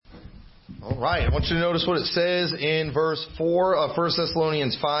All right. I want you to notice what it says in verse 4 of 1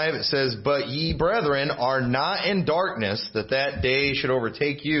 Thessalonians 5. It says, "But ye, brethren, are not in darkness, that that day should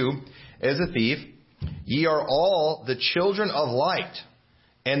overtake you as a thief. Ye are all the children of light,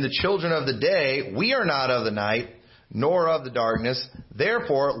 and the children of the day. We are not of the night, nor of the darkness.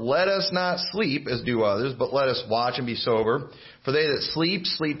 Therefore, let us not sleep as do others, but let us watch and be sober. For they that sleep,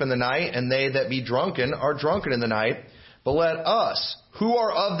 sleep in the night, and they that be drunken are drunken in the night. But let us, who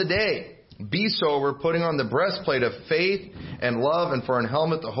are of the day, be sober, putting on the breastplate of faith and love, and for an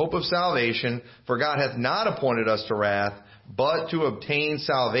helmet the hope of salvation. For God hath not appointed us to wrath, but to obtain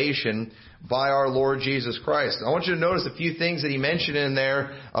salvation by our Lord Jesus Christ." I want you to notice a few things that he mentioned in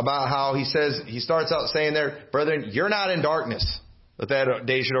there about how he says, he starts out saying there, "Brethren, you're not in darkness, that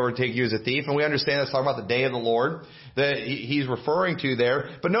day should overtake you as a thief." And we understand that's talking about the day of the Lord that he's referring to there.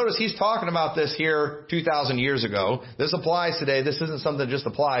 But notice he's talking about this here 2,000 years ago. This applies today. This isn't something that just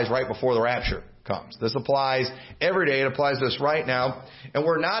applies right before the rapture comes. This applies every day. It applies to us right now. And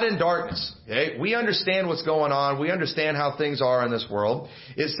we're not in darkness. Okay? We understand what's going on. We understand how things are in this world.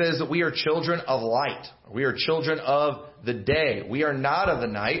 It says that we are children of light. We are children of the day. We are not of the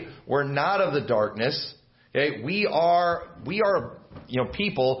night. We're not of the darkness. Okay? We are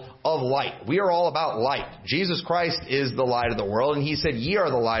people of light. We are all about light. Jesus Christ is the light of the world, and he said, "Ye are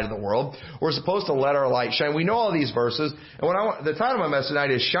the light of the world." We're supposed to let our light shine. We know all these verses, and the title of my message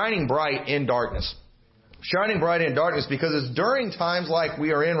tonight is "Shining Bright in Darkness." Shining bright in darkness, because it's during times like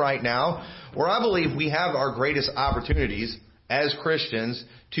we are in right now where I believe we have our greatest opportunities as Christians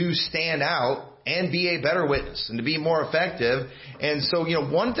to stand out and be a better witness and to be more effective. And so,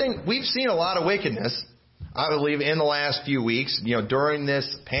 one thing, we've seen a lot of wickedness, I believe, in the last few weeks, during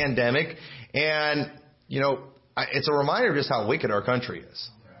this pandemic. And, it's a reminder of just how wicked our country is.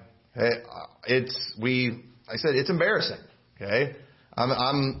 Okay? It's embarrassing. Okay?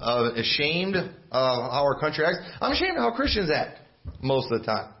 I'm ashamed of how our country acts. I'm ashamed of how Christians act most of the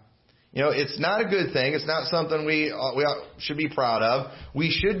time. It's not a good thing. It's not something we should be proud of. We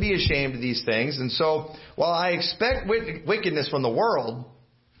should be ashamed of these things. And so, while I expect wickedness from the world,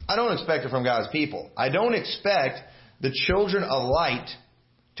 I don't expect it from God's people. I don't expect the children of light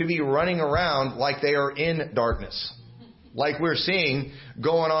to be running around like they are in darkness, like we're seeing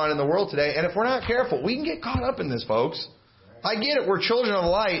going on in the world today. And if we're not careful, we can get caught up in this, folks. I get it. We're children of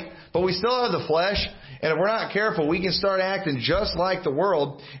light, but we still have the flesh. And if we're not careful, we can start acting just like the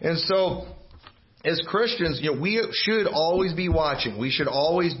world. And so, as Christians, we should always be watching. We should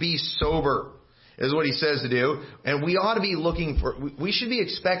always be sober, is what he says to do. And we ought to be we should be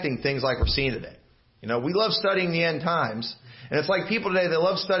expecting things like we're seeing today. We love studying the end times. And it's like people today, they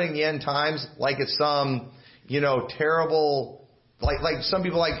love studying the end times like it's some, terrible, like some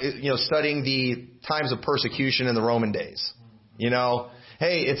people like, studying the times of persecution in the Roman days.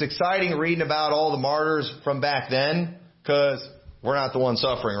 Hey, it's exciting reading about all the martyrs from back then because we're not the ones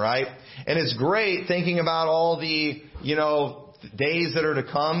suffering, right? And it's great thinking about all the, days that are to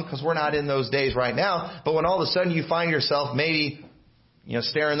come, because we're not in those days right now. But when all of a sudden you find yourself maybe,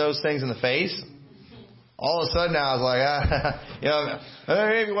 staring those things in the face, all of a sudden now it's like,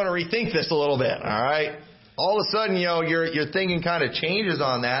 maybe you want to rethink this a little bit, all right? All of a sudden, your thinking kind of changes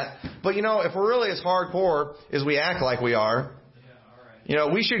on that. But, if we're really as hardcore as we act like we are,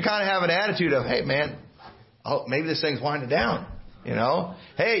 we should kind of have an attitude of, hey, man, maybe this thing's winding down,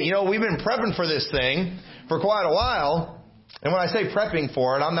 Hey, we've been prepping for this thing for quite a while. And when I say prepping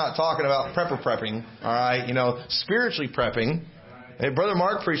for it, I'm not talking about prepping, all right? Spiritually prepping. Hey, Brother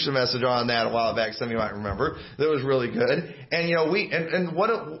Mark preached a message on that a while back. Some of you might remember. That was really good. And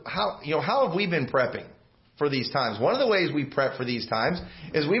how have we been prepping for these times? One of the ways we prep for these times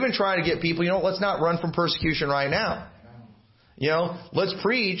is we've been trying to get people, let's not run from persecution right now. Let's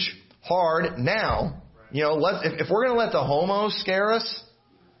preach hard now. If we're going to let the homos scare us,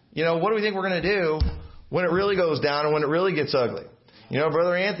 what do we think we're going to do when it really goes down and when it really gets ugly?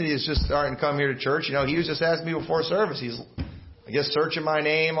 Brother Anthony is just starting to come here to church. He was just asking me before service. He's, I guess, searching my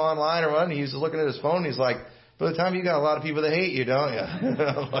name online or what. And he's looking at his phone. And he's like, "Brother Tom, you got a lot of people that hate you, don't you?"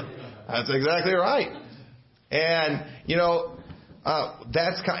 I'm like, that's exactly right. And,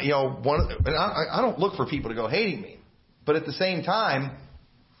 that's kind of, I don't look for people to go hating me. But at the same time,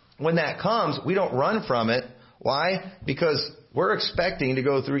 when that comes, we don't run from it. Why? Because we're expecting to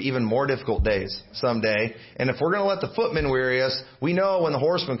go through even more difficult days someday. And if we're going to let the footmen weary us, we know when the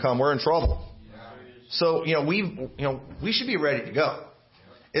horsemen come, we're in trouble. So, we should be ready to go.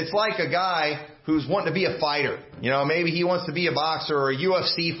 It's like a guy who's wanting to be a fighter. Maybe he wants to be a boxer or a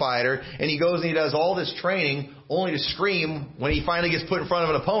UFC fighter, and he goes and he does all this training only to scream when he finally gets put in front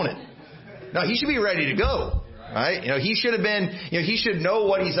of an opponent. Now, he should be ready to go. Right? He should have been, he should know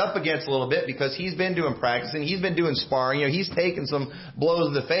what he's up against a little bit because he's been doing practicing. He's been doing sparring. He's taken some blows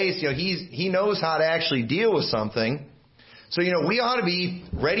in the face. He knows how to actually deal with something. So, we ought to be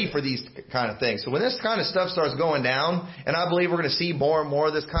ready for these kind of things. So when this kind of stuff starts going down, and I believe we're going to see more and more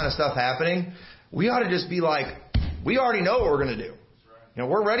of this kind of stuff happening, we ought to just be like, we already know what we're going to do.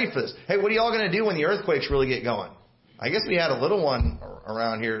 We're ready for this. Hey, what are y'all going to do when the earthquakes really get going? I guess we had a little one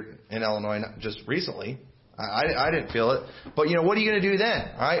around here in Illinois just recently. I didn't feel it. But, what are you going to do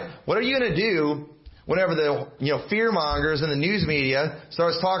then? All right? What are you going to do whenever the, fear mongers in the news media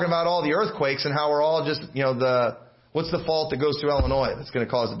starts talking about all the earthquakes and how we're all just, what's the fault that goes to Illinois that's going to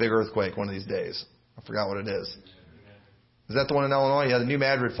cause a big earthquake one of these days? I forgot what it is. Is that the one in Illinois? Yeah, the New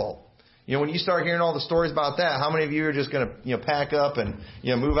Madrid fault. When you start hearing all the stories about that, how many of you are just going to, pack up and,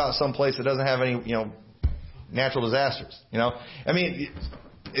 move out someplace that doesn't have any, natural disasters? I mean,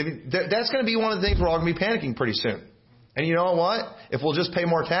 that's going to be one of the things we're all going to be panicking pretty soon. And you know what? If we'll just pay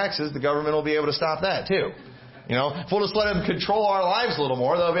more taxes, the government will be able to stop that too. If we'll just let them control our lives a little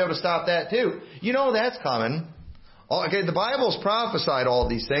more, they'll be able to stop that too. That's coming. Okay, the Bible's prophesied all of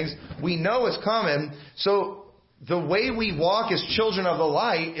these things. We know it's coming. So the way we walk as children of the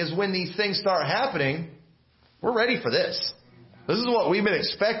light is when these things start happening, we're ready for this. This is what we've been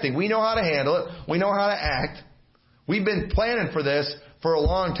expecting. We know how to handle it. We know how to act. We've been planning for this for a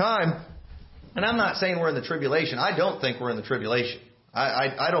long time. And I'm not saying we're in the tribulation. I don't think we're in the tribulation.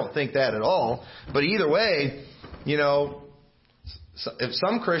 I don't think that at all. But either way, if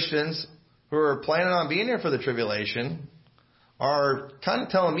some Christians who are planning on being here for the tribulation are kind of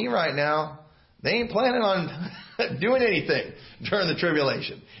telling me right now they ain't planning on doing anything during the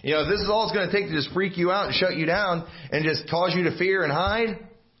tribulation. If this is all it's going to take to just freak you out and shut you down and just cause you to fear and hide,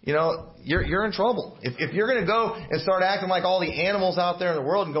 you're in trouble. If you're going to go and start acting like all the animals out there in the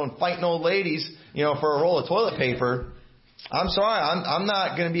world and go and fighting old ladies, for a roll of toilet paper, I'm sorry, I'm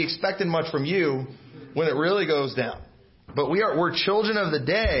not going to be expecting much from you when it really goes down. But we're children of the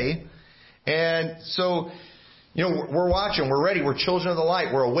day, and so we're watching, we're ready, we're children of the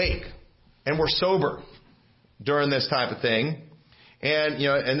light, we're awake, and we're sober during this type of thing. And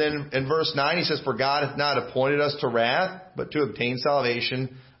and then in verse 9 he says, "For God hath not appointed us to wrath, but to obtain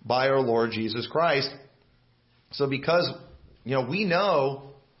salvation by our Lord Jesus Christ." So because we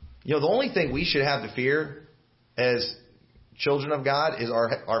know the only thing we should have to fear as children of God is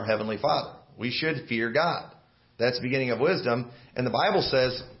our Heavenly Father. We should fear God. That's the beginning of wisdom. And the Bible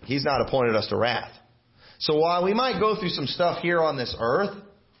says He's not appointed us to wrath. So while we might go through some stuff here on this earth,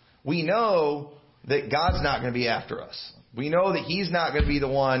 we know that God's not going to be after us. We know that He's not going to be the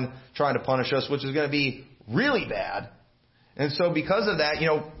one trying to punish us, which is going to be really bad. And so because of that,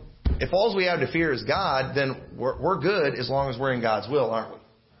 if all we have to fear is God, then we're good as long as we're in God's will, aren't we?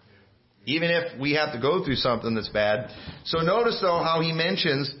 Even if we have to go through something that's bad. So notice, though, how he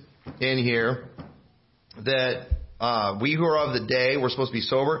mentions in here that we who are of the day, we're supposed to be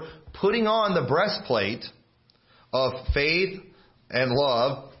sober, putting on the breastplate of faith and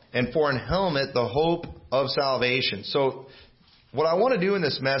love, and for an helmet, the hope of salvation. So what I want to do in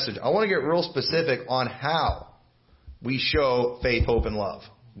this message, I want to get real specific on how we show faith, hope, and love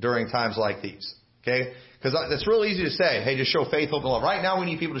during times like these. Okay? Because it's real easy to say, hey, just show faith, hope, and love. Right now we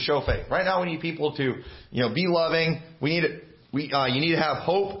need people to show faith. Right now we need people to, be loving. You need to have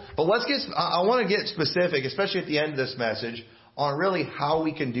hope. But I want to get specific, especially at the end of this message, on really how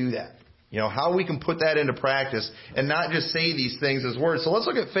we can do that. How we can put that into practice and not just say these things as words. So let's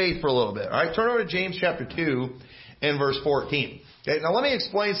look at faith for a little bit. All right, turn over to James chapter 2 and verse 14. Okay, now let me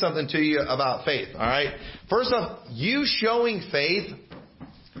explain something to you about faith. All right, first off, you showing faith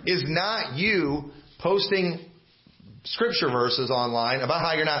is not you posting scripture verses online about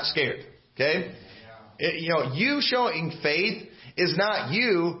how you're not scared. Okay, you showing faith is not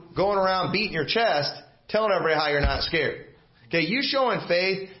you going around beating your chest telling everybody how you're not scared. Okay, you showing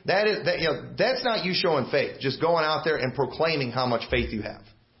faith, that's not you showing faith, just going out there and proclaiming how much faith you have.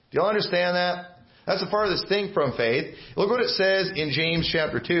 Do you all understand that? That's the farthest thing from faith. Look what it says in James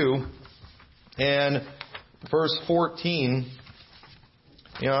chapter 2 and verse 14.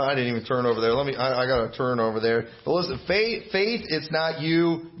 I didn't even turn over there. I got to turn over there. But listen, faith, it's not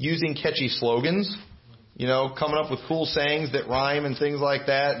you using catchy slogans, coming up with cool sayings that rhyme and things like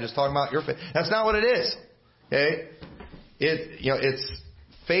that, and just talking about your faith. That's not what it is. Okay? It's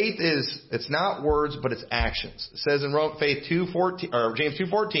not words, but it's actions. It says in James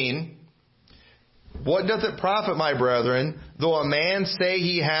 2:14, "What doth it profit, my brethren, though a man say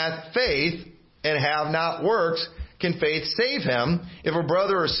he hath faith and have not works? can faith save him if a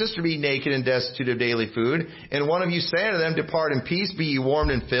brother or sister be naked and destitute of daily food, and one of you say unto them, depart in peace, be ye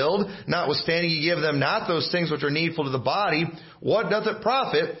warmed and filled, notwithstanding ye give them not those things which are needful to the body, what doth it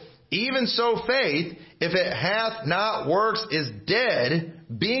profit? Even so faith, if it hath not works, is dead,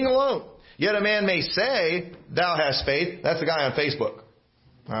 being alone. Yet a man may say, thou hast faith. That's a guy on Facebook.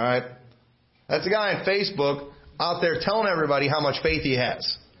 All right? That's a guy on Facebook out there telling everybody how much faith he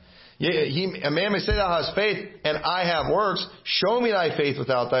has. A man may say, thou hast faith, and I have works. Show me thy faith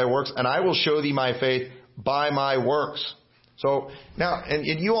without thy works, and I will show thee my faith by my works. So, now,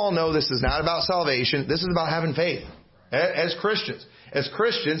 and you all know this is not about salvation. This is about having faith. As Christians. As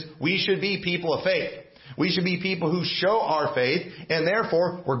Christians, we should be people of faith. We should be people who show our faith, and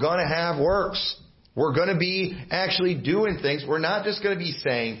therefore, we're going to have works. We're going to be actually doing things. We're not just going to be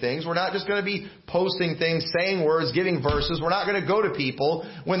saying things. We're not just going to be posting things, saying words, giving verses. We're not going to go to people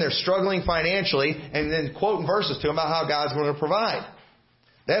when they're struggling financially and then quoting verses to them about how God's going to provide.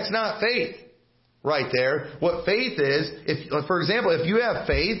 That's not faith right there. What faith is, for example, if you have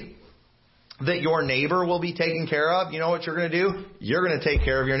faith that your neighbor will be taken care of, you know what you're going to do? You're going to take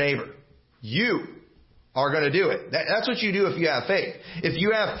care of your neighbor. You are going to do it. That's what you do if you have faith. If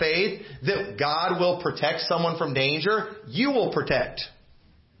you have faith that God will protect someone from danger, you will protect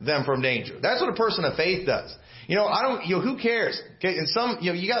them from danger. That's what a person of faith does. Who cares? Okay, and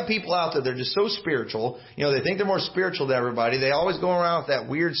you got people out there, they're just so spiritual. They think they're more spiritual than everybody. They always go around with that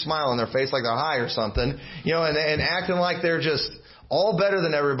weird smile on their face like they're high or something, and acting like they're just all better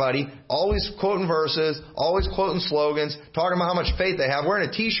than everybody, always quoting verses, always quoting slogans, talking about how much faith they have, wearing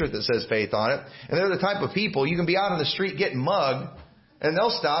a t-shirt that says faith on it. And they're the type of people, you can be out on the street getting mugged, and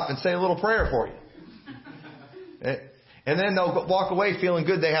they'll stop and say a little prayer for you. And then they'll walk away feeling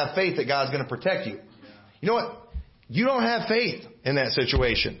good they have faith that God's going to protect you. You know what? You don't have faith in that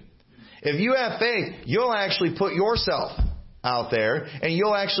situation. If you have faith, you'll actually put yourself out there, and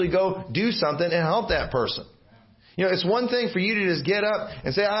you'll actually go do something and help that person. It's one thing for you to just get up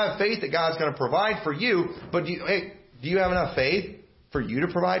and say, I have faith that God's going to provide for you, but do you have enough faith for you to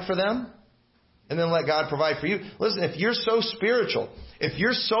provide for them? And then let God provide for you. Listen, if you're so spiritual, if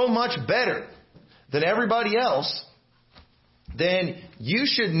you're so much better than everybody else, then you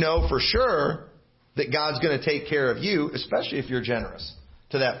should know for sure that God's going to take care of you, especially if you're generous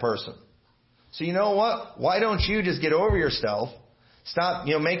to that person. So you know what? Why don't you just get over yourself, stop,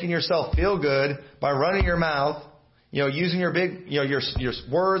 making yourself feel good by running your mouth, using your big, your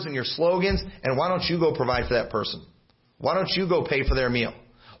words and your slogans, and why don't you go provide for that person? Why don't you go pay for their meal?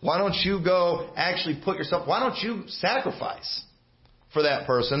 Why don't you go actually why don't you sacrifice for that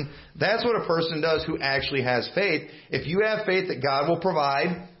person? That's what a person does who actually has faith. If you have faith that God will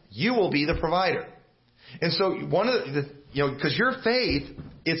provide, you will be the provider. And so because your faith,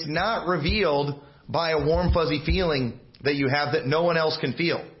 it's not revealed by a warm, fuzzy feeling that you have that no one else can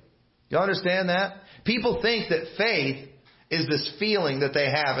feel. You understand that? People think that faith is this feeling that they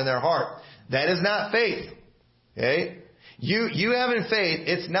have in their heart. That is not faith. Okay? You having faith,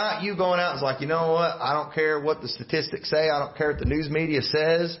 it's not you going out and it's like, you know what? I don't care what the statistics say. I don't care what the news media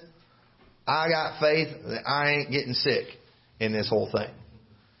says. I got faith that I ain't getting sick in this whole thing.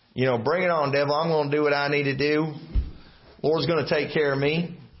 Bring it on, devil. I'm going to do what I need to do. Lord's going to take care of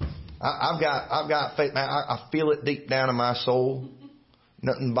me. I've got faith. Man, I feel it deep down in my soul.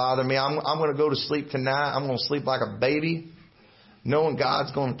 Nothing bother me. I'm going to go to sleep tonight. I'm going to sleep like a baby, knowing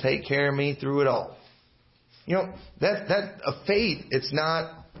God's going to take care of me through it all. That a faith, it's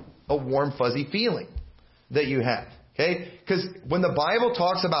not a warm, fuzzy feeling that you have. Okay? Because when the Bible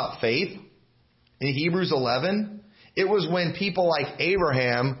talks about faith in Hebrews 11, it was when people like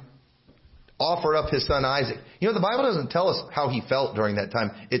Abraham offered up his son Isaac. The Bible doesn't tell us how he felt during that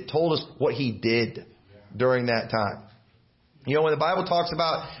time. It told us what he did during that time. When the Bible talks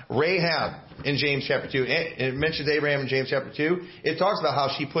about Rahab in James chapter 2, it mentions Abraham in James chapter 2, it talks about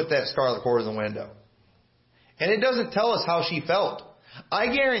how she put that scarlet cord in the window. And it doesn't tell us how she felt.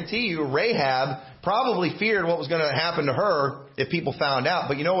 I guarantee you Rahab probably feared what was going to happen to her if people found out.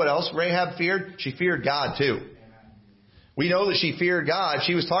 But you know what else Rahab feared? She feared God too. We know that she feared God.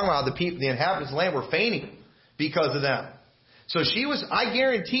 She was talking about how the inhabitants of the land were fainting because of them. So I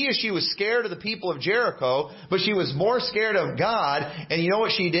guarantee you she was scared of the people of Jericho, but she was more scared of God. And you know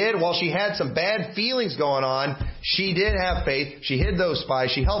what she did? While she had some bad feelings going on, she did have faith. She hid those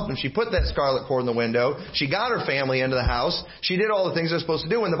spies. She helped them. She put that scarlet cord in the window. She got her family into the house. She did all the things they're supposed to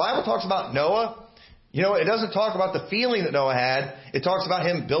do. When the Bible talks about Noah, it doesn't talk about the feeling that Noah had. It talks about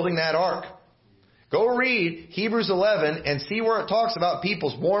him building that ark. Go read Hebrews 11 and see where it talks about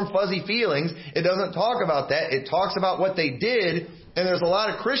people's warm, fuzzy feelings. It doesn't talk about that. It talks about what they did And there's a lot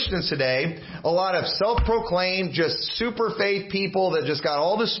of Christians today, a lot of self-proclaimed, just super faith people that just got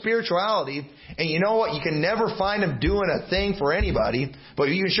all this spirituality. And you know what? You can never find them doing a thing for anybody, but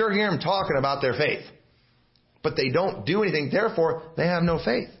you can sure hear them talking about their faith. But they don't do anything. Therefore, they have no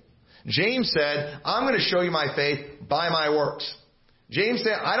faith. James said, I'm going to show you my faith by my works. James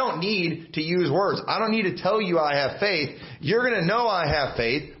said, I don't need to use words. I don't need to tell you I have faith. You're going to know I have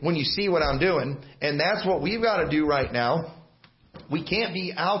faith when you see what I'm doing. And that's what we've got to do right now. We can't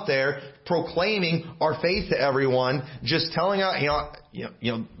be out there proclaiming our faith to everyone, just telling out,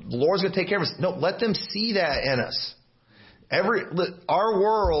 the Lord's going to take care of us. No, let them see that in us. Our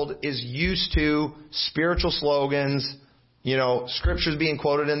world is used to spiritual slogans, scriptures being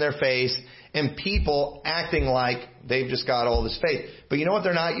quoted in their face, and people acting like they've just got all this faith. But you know what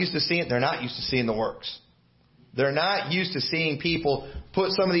they're not used to seeing? They're not used to seeing the works. They're not used to seeing people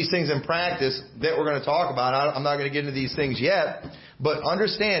put some of these things in practice that we're going to talk about. I'm not going to get into these things yet. But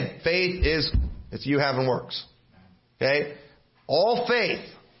understand, faith it's you having works. Okay? All faith.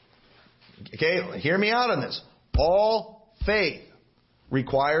 Okay? Hear me out on this. All faith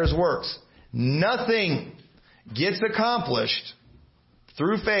requires works. Nothing gets accomplished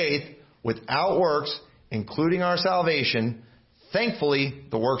through faith without works, including our salvation. Thankfully,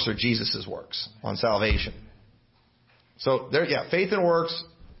 the works are Jesus' works on salvation. So faith and works,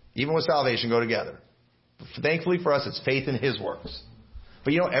 even with salvation, go together. But thankfully for us, it's faith in His works.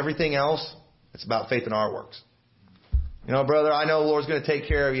 But everything else, it's about faith in our works. Brother, I know the Lord's going to take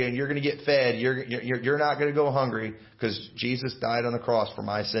care of you and you're going to get fed. You're not going to go hungry because Jesus died on the cross for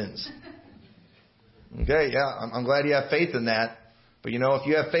my sins. Okay, yeah, I'm glad you have faith in that. But if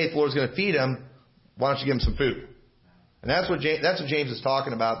you have faith, the Lord's going to feed him. Why don't you give him some food? And that's what James is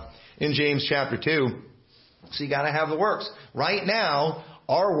talking about in James chapter 2. So you got to have the works. Right now,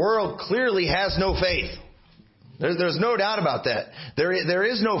 our world clearly has no faith. There's no doubt about that. There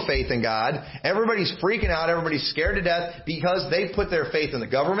is no faith in God. Everybody's freaking out. Everybody's scared to death because they put their faith in the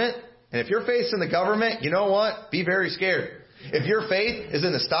government. And if your faith's in the government, you know what? Be very scared. If your faith is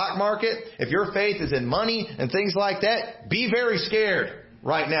in the stock market, if your faith is in money and things like that, be very scared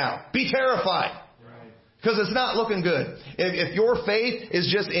right now. Be terrified. Because it's not looking good. If your faith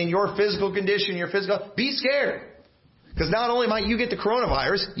is just in your physical condition, be scared. Because not only might you get the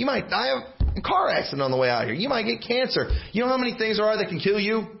coronavirus, you might die of a car accident on the way out here. You might get cancer. You know how many things there are that can kill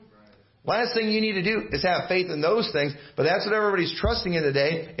you? Last thing you need to do is have faith in those things. But that's what everybody's trusting in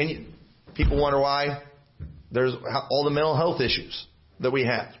today. And people wonder why there's all the mental health issues that we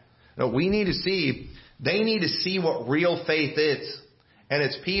have. No, they need to see what real faith is. And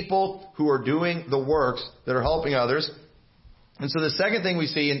it's people who are doing the works that are helping others. And so the second thing we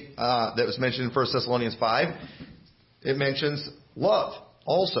see that was mentioned in 1 Thessalonians 5, it mentions love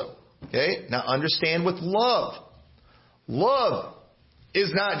also. Okay? Now understand with love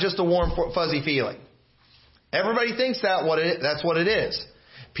is not just a warm, fuzzy feeling. Everybody thinks that's what it is.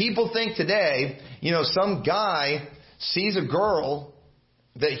 People think today, some guy sees a girl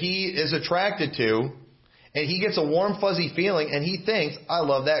that he is attracted to, and he gets a warm, fuzzy feeling, and he thinks, I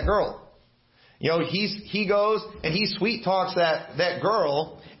love that girl. He goes and he sweet talks that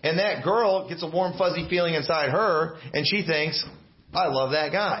girl, and that girl gets a warm, fuzzy feeling inside her, and she thinks, I love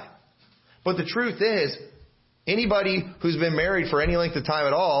that guy. But the truth is, anybody who's been married for any length of time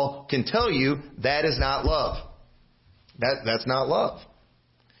at all can tell you that is not love. That's not love.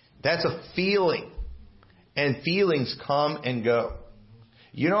 That's a feeling. And feelings come and go.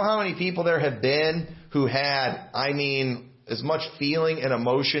 You know how many people there have been who had, as much feeling and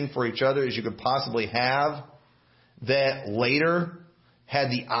emotion for each other as you could possibly have, that later had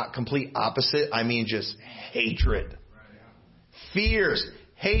the complete opposite? Just hatred. Fears,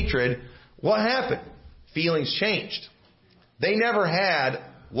 hatred. What happened? Feelings changed. They never had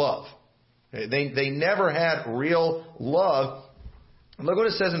love. They never had real love. Look what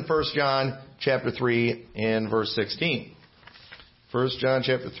it says in 1 John chapter 3 and verse 16. 1 John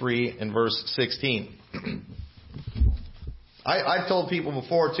chapter 3 and verse 16. I've told people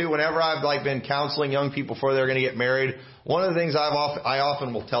before too, whenever I've been counseling young people before they're going to get married, one of the things I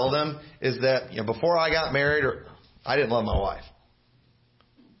often will tell them is that before I got married, I didn't love my wife.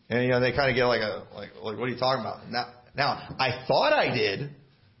 And they kind of get like what are you talking about? Now I thought I did.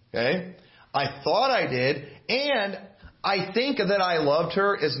 Okay? I thought I did, and I think that I loved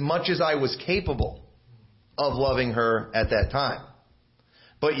her as much as I was capable of loving her at that time.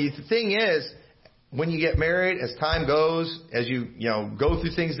 But the thing is, when you get married, as time goes, as you go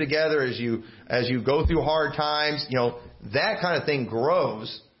through things together, as you go through hard times, that kind of thing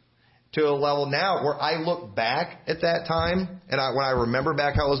grows to a level now where I look back at that time and when I remember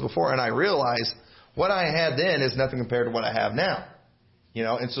back how it was before, and I realize what I had then is nothing compared to what I have now.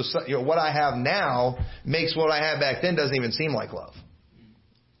 And so what I have now makes what I had back then doesn't even seem like love.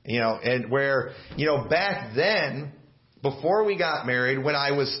 And where, back then, before we got married, when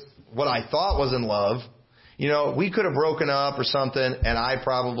I was what I thought was in love, we could have broken up or something, and I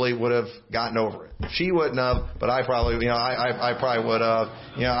probably would have gotten over it. She wouldn't have, but I probably, I probably would have.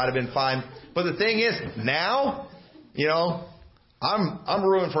 I'd have been fine. But the thing is, now, I'm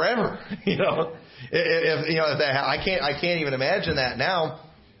ruined forever. If that, I can't even imagine that now,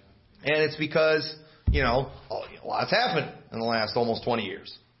 and it's because lots happened in the last almost 20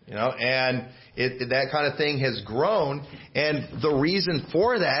 years. And that kind of thing has grown, and the reason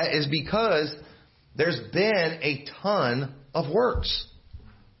for that is because there's been a ton of works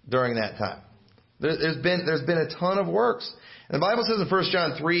during that time. There's been a ton of works. And the Bible says in 1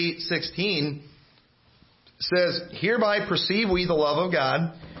 John 3:16, says, "Hereby perceive we the love of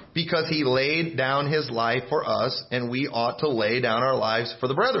God, because He laid down His life for us, and we ought to lay down our lives for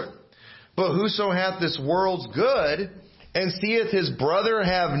the brethren. But whoso hath this world's good, and seeth his brother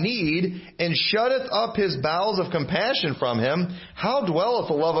have need, and shutteth up his bowels of compassion from him, how dwelleth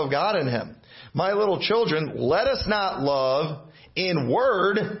the love of God in him? My little children, let us not love in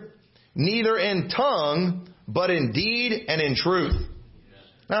word, neither in tongue, but in deed and in truth."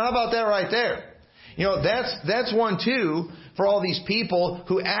 Now, how about that right there? That's one too for all these people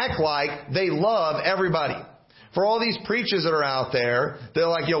who act like they love everybody. For all these preachers that are out there, they're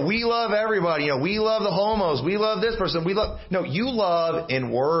like, we love everybody. We love the homos. We love this person. No, you love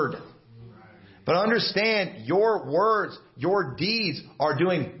in word. But understand, your words, your deeds are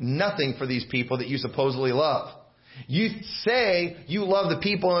doing nothing for these people that you supposedly love. You say you love the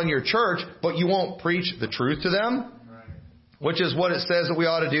people in your church, but you won't preach the truth to them, which is what it says that we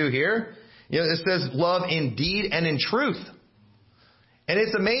ought to do here. It says love in deed and in truth. And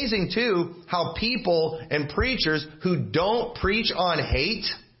it's amazing, too, how people and preachers who don't preach on hate,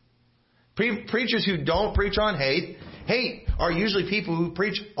 preachers who don't preach on hate are usually people who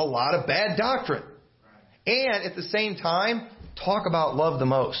preach a lot of bad doctrine. And at the same time, talk about love the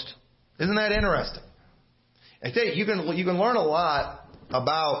most. Isn't that interesting? I tell you, you can learn a lot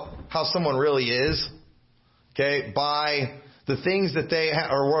about how someone really is, by the things that they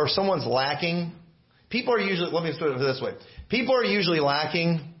or where someone's lacking. People are usually, let me put it this way. People are usually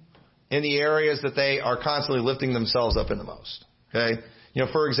lacking in the areas that they are constantly lifting themselves up in the most.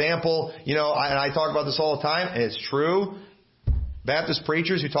 For example, and I talk about this all the time, and it's true. Baptist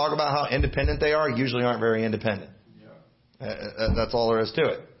preachers who talk about how independent they are usually aren't very independent. That's all there is to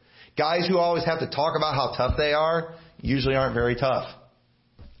it. Guys who always have to talk about how tough they are usually aren't very tough.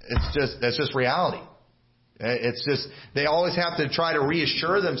 That's just reality. It's just, they always have to try to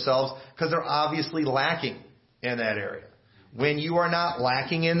reassure themselves because they're obviously lacking in that area. When you are not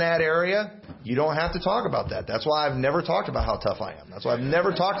lacking in that area, you don't have to talk about that. That's why I've never talked about how tough I am. That's why I've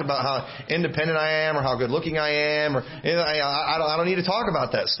never talked about how independent I am or how good looking I am. Or I don't need to talk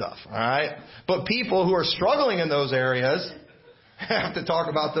about that stuff. All right. But people who are struggling in those areas have to talk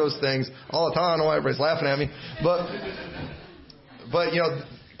about those things all the time. I don't know why everybody's laughing at me, but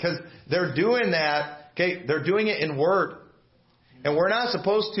because they're doing that. They're doing it in word, and we're not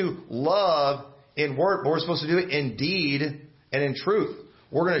supposed to love in word, but we're supposed to do it in deed and in truth.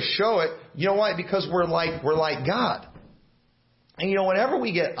 We're going to show it. You know why? Because we're like God. And whenever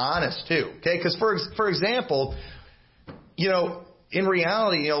we get honest too, because for example, in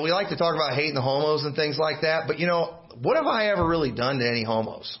reality, we like to talk about hating the homos and things like that. But what have I ever really done to any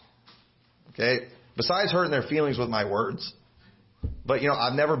homos? Besides hurting their feelings with my words. But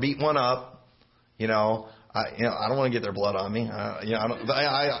I've never beat one up. I don't want to get their blood on me. I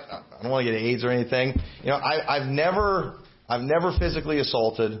don't want to get AIDS or anything. I've never physically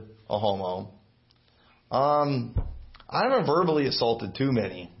assaulted a homo. I haven't verbally assaulted too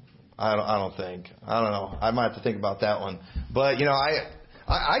many. I don't think. I don't know. I might have to think about that one. But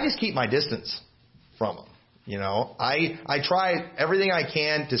I just keep my distance from them. I try everything I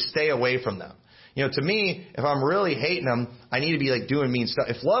can to stay away from them. To me, if I'm really hating them, I need to be doing mean stuff.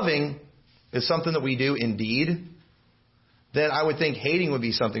 If loving is something that we do indeed, then I would think hating would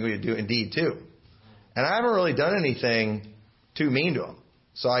be something we would do indeed too. And I haven't really done anything too mean to them.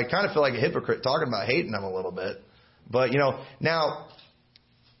 So I kind of feel like a hypocrite talking about hating them a little bit. But, now,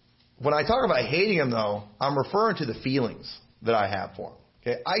 when I talk about hating them, though, I'm referring to the feelings that I have for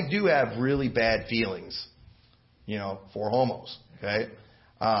them. I do have really bad feelings, for homos.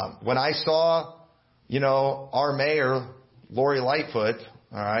 When I saw, our mayor, Lori Lightfoot,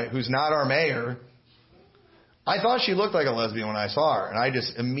 all right, who's not our mayor, I thought she looked like a lesbian when I saw her. And I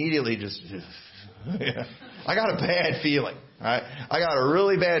just immediately I got a bad feeling. All right? I got a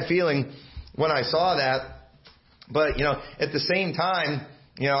really bad feeling when I saw that But, at the same time,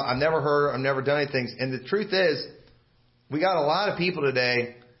 I've never done anything. And the truth is, we got a lot of people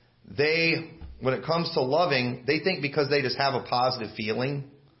today, when it comes to loving, they think because they just have a positive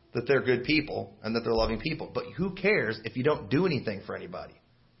feeling that they're good people and that they're loving people. But who cares if you don't do anything for anybody?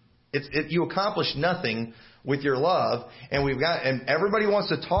 You accomplish nothing with your love, and everybody wants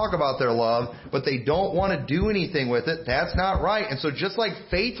to talk about their love, but they don't want to do anything with it. That's not right. And so just like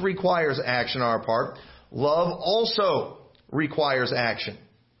faith requires action on our part, love also requires action.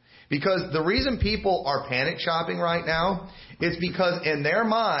 Because the reason people are panic shopping right now is because in their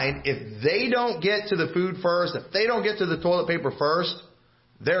mind, if they don't get to the food first, if they don't get to the toilet paper first,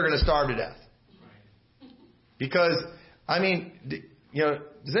 they're going to starve to death. Because,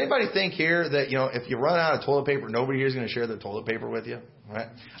 does anybody think here that, if you run out of toilet paper, nobody here is going to share their toilet paper with you? Right?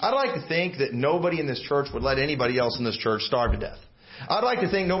 I'd like to think that nobody in this church would let anybody else in this church starve to death. I'd like to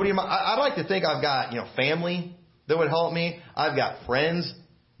think I've got, family that would help me. I've got friends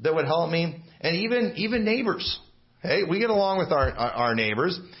that would help me. And even neighbors. Hey, we get along with our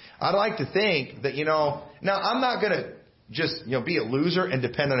neighbors. I'd like to think that, now I'm not going to just, be a loser and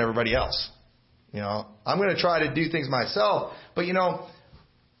depend on everybody else. I'm going to try to do things myself. But,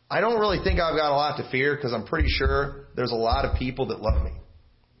 I don't really think I've got a lot to fear because I'm pretty sure there's a lot of people that love me.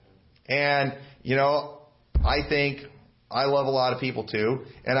 And, I think I love a lot of people too.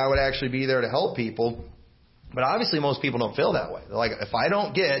 And I would actually be there to help people. But obviously most people don't feel that way. They're like, if I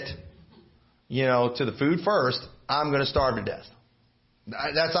don't get, to the food first, I'm going to starve to death.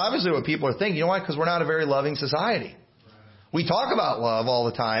 That's obviously what people are thinking. You know why? Because we're not a very loving society. We talk about love all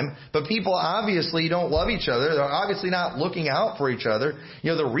the time, but people obviously don't love each other. They're obviously not looking out for each other.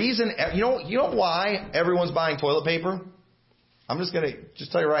 The reason, you know why everyone's buying toilet paper? I'm just going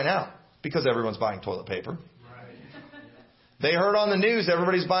to tell you right now. Because everyone's buying toilet paper. They heard on the news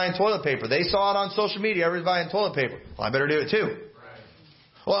everybody's buying toilet paper. They saw it on social media, everybody's buying toilet paper. Well, I better do it too.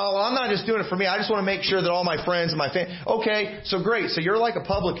 Well, I'm not just doing it for me. I just want to make sure that all my friends and my family. Okay, so great. So you're like a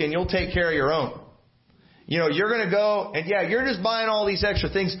publican. You'll take care of your own. You're going to go and you're just buying all these extra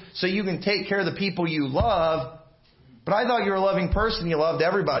things so you can take care of the people you love. But I thought you were a loving person. You loved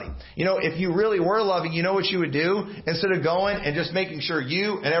everybody. If you really were loving, you know what you would do? Instead of going and just making sure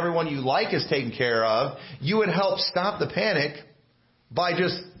you and everyone you like is taken care of, you would help stop the panic by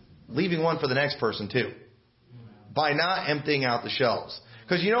just leaving one for the next person too. By not emptying out the shelves.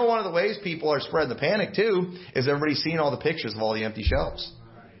 Because one of the ways people are spreading the panic too is everybody's seeing all the pictures of all the empty shelves.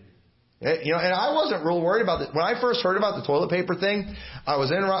 And I wasn't real worried about it. When I first heard about the toilet paper thing, I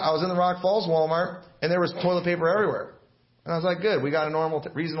was in the Rock Falls Walmart, and there was toilet paper everywhere. And I was like, good, we got a normal,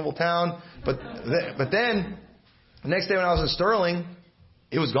 reasonable town. But then, the next day when I was in Sterling,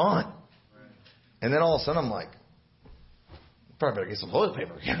 it was gone. And then all of a sudden I'm like, probably better get some toilet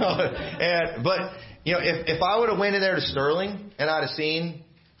paper. But if I would have went in there to Sterling and I'd have seen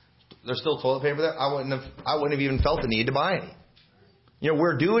there's still toilet paper there, I wouldn't have even felt the need to buy any.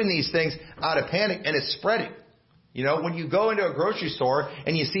 We're doing these things out of panic, and it's spreading. When you go into a grocery store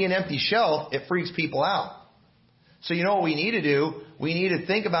and you see an empty shelf, it freaks people out. So what we need to do? We need to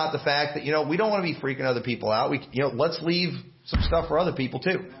think about the fact that, we don't want to be freaking other people out. Let's leave some stuff for other people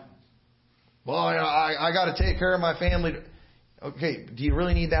too. Well, I got to take care of my family. Okay, do you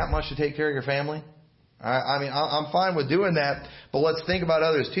really need that much to take care of your family? I'm fine with doing that, but let's think about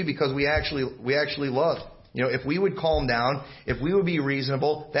others too, because we actually love. If we would calm down, if we would be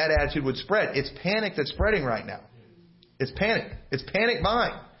reasonable, that attitude would spread. It's panic that's spreading right now. It's panic. It's panic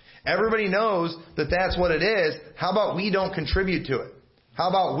buying. Everybody knows that that's what it is. How about we don't contribute to it? How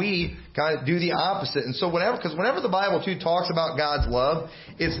about we kind of do the opposite? And so whenever the Bible too talks about God's love,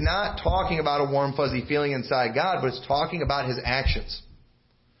 it's not talking about a warm fuzzy feeling inside God, but it's talking about His actions.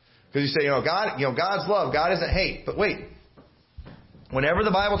 Because you say, God's love, God isn't hate. But wait, whenever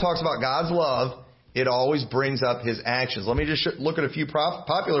the Bible talks about God's love, it always brings up His actions. Let me just look at a few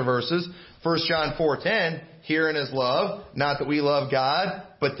popular verses. 1 John 4:10, herein is love, not that we love God,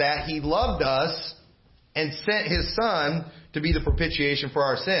 but that He loved us and sent His Son to be the propitiation for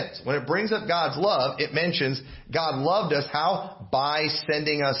our sins. When it brings up God's love, it mentions God loved us. How? By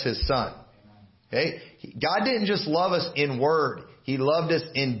sending us His Son. Okay? God didn't just love us in word. He loved us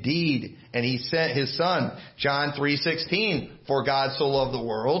in deed, and He sent His Son. John 3:16, for God so loved the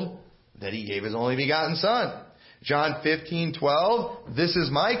world that He gave His only begotten Son. John 15:12, this is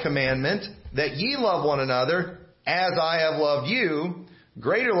my commandment, that ye love one another as I have loved you.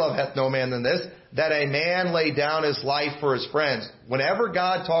 Greater love hath no man than this, that a man lay down his life for his friends. Whenever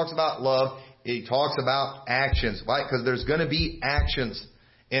God talks about love, He talks about actions. Why? Because there's going to be actions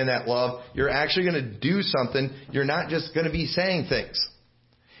in that love. You're actually going to do something. You're not just going to be saying things.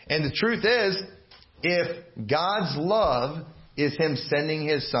 And the truth is, If God's love is Him sending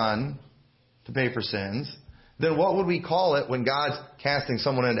His Son to pay for sins, then what would we call it when God's casting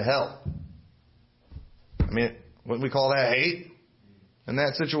someone into hell? I mean, wouldn't we call that hate in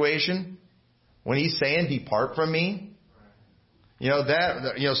that situation? When He's saying, "Depart from me,"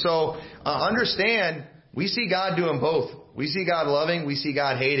 So understand, we see God doing both. We see God loving, we see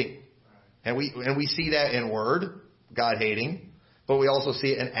God hating, and we see that in word, God hating, but we also see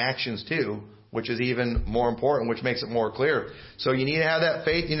it in actions too, which is even more important, which makes it more clear. So you need to have that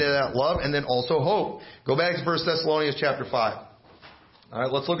faith, you need to have that love, and then also hope. Go back to 1 Thessalonians chapter 5. All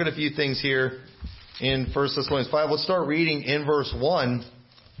right, let's look at a few things here in 1 Thessalonians 5. Let's start reading in verse 1.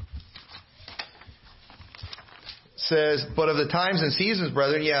 Says, "But of the times and seasons,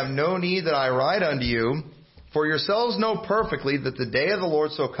 brethren, ye have no need that I write unto you, for yourselves know perfectly that the day of the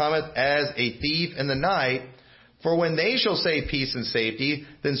Lord so cometh as a thief in the night. For when they shall say peace and safety,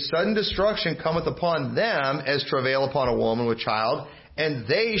 then sudden destruction cometh upon them as travail upon a woman with child, and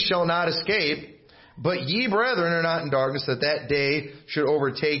they shall not escape. But ye, brethren, are not in darkness, that that day should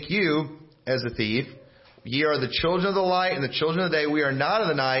overtake you as a thief. Ye are the children of the light and the children of the day. We are not of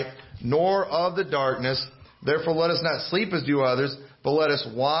the night, nor of the darkness. Therefore let us not sleep as do others, but let us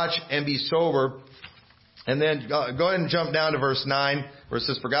watch and be sober." And then go ahead and jump down to verse 9, where it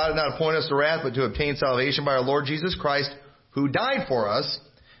says, "For God did not appoint us to wrath, but to obtain salvation by our Lord Jesus Christ, who died for us,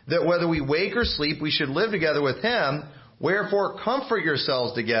 that whether we wake or sleep, we should live together with Him. Wherefore comfort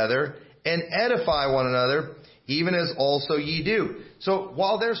yourselves together and edify one another, even as also ye do." So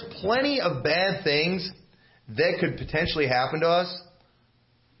while there's plenty of bad things that could potentially happen to us,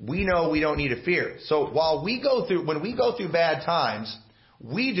 we know we don't need to fear. So when we go through bad times,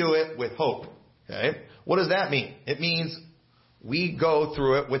 we do it with hope. Okay? What does that mean? It means we go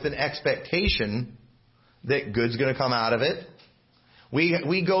through it with an expectation that good's going to come out of it.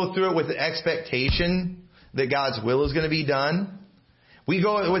 We go through it with the expectation that God's will is going to be done. We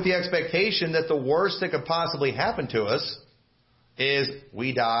go with the expectation that the worst that could possibly happen to us is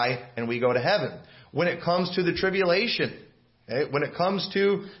we die and we go to heaven. When it comes to the tribulation, okay, when it comes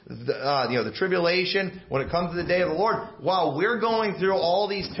to the tribulation, when it comes to the day of the Lord, while we're going through all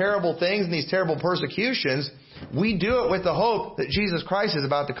these terrible things and these terrible persecutions, we do it with the hope that Jesus Christ is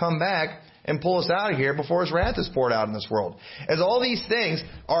about to come back and pull us out of here before His wrath is poured out in this world. As all these things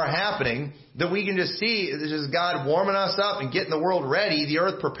are happening, that we can just see this is God warming us up and getting the world ready, the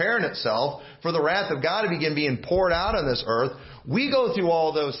earth preparing itself for the wrath of God to begin being poured out on this earth. We go through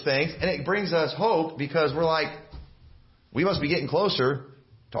all those things, and it brings us hope because we're like, we must be getting closer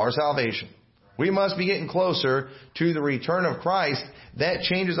to our salvation. We must be getting closer to the return of Christ. That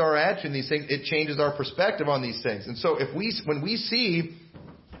changes our attitude in these things. It changes our perspective on these things. And so when we see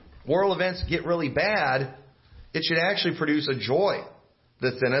world events get really bad, it should actually produce a joy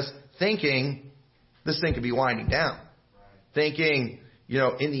that's in us, thinking this thing could be winding down. Thinking,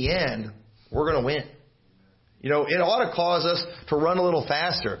 in the end, we're going to win. It ought to cause us to run a little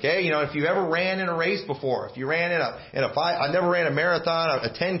faster, okay? If you ever ran in a race before, if you ran in a I never ran a marathon, a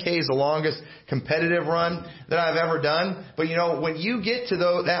 10K is the longest competitive run that I've ever done. But when you get to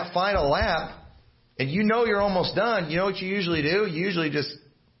that final lap and you're almost done, you know what you usually do? You usually just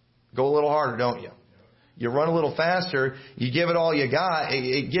go a little harder, don't you? You run a little faster. You give it all you got.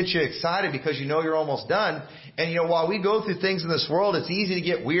 It gets you excited because you're almost done. And while we go through things in this world, it's easy to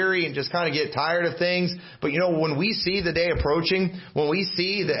get weary and just kind of get tired of things. But when we see the day approaching, when we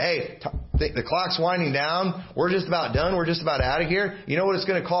see that, the clock's winding down, we're just about done, we're just about out of here, you know what it's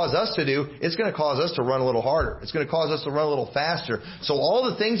going to cause us to do? It's going to cause us to run a little harder. It's going to cause us to run a little faster. So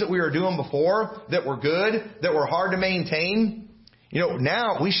all the things that we were doing before that were good, that were hard to maintain,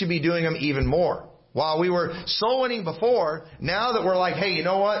 now we should be doing them even more. While we were soul winning before, now that we're like, hey, you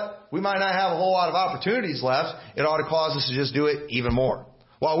know what? We might not have a whole lot of opportunities left. It ought to cause us to just do it even more.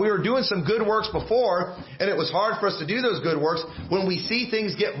 While we were doing some good works before, and it was hard for us to do those good works, when we see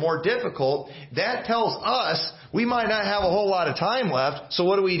things get more difficult, that tells us we might not have a whole lot of time left. So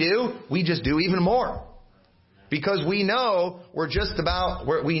what do? We just do even more. Because we know that we're just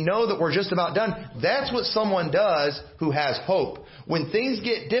about done. That's what someone does who has hope. When things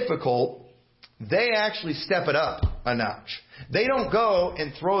get difficult, they actually step it up a notch. They don't go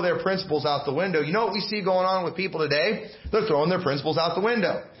and throw their principles out the window. You know what we see going on with people today? They're throwing their principles out the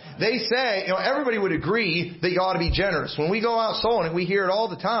window. They say, everybody would agree that you ought to be generous. When we go out soul and we hear it all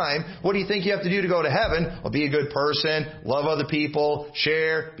the time, what do you think you have to do to go to heaven? Well, be a good person, love other people,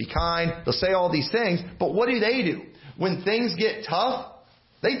 share, be kind. They'll say all these things. But what do? When things get tough,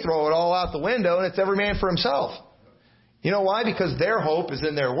 they throw it all out the window and it's every man for himself. You know why? Because their hope is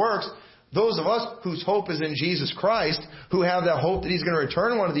in their works. Those of us whose hope is in Jesus Christ, who have that hope that He's going to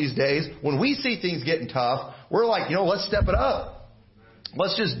return one of these days, when we see things getting tough, we're like, let's step it up.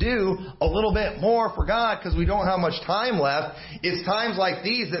 Let's just do a little bit more for God because we don't have much time left. It's times like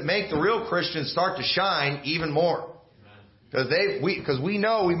these that make the real Christians start to shine even more. Because we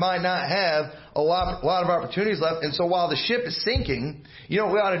know we might not have a lot of opportunities left. And so while the ship is sinking, you know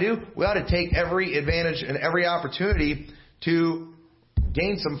what we ought to do? We ought to take every advantage and every opportunity to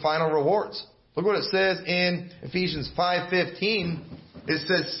gain some final rewards. Look what it says in Ephesians 5:15. It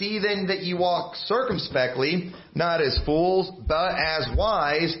says, "See then that ye walk circumspectly, not as fools, but as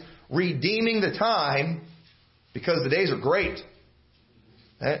wise, redeeming the time, because the days are great."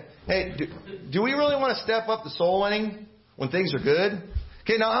 Hey, do we really want to step up the soul winning when things are good?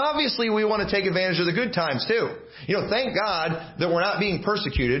 Okay, now obviously we want to take advantage of the good times too. Thank God that we're not being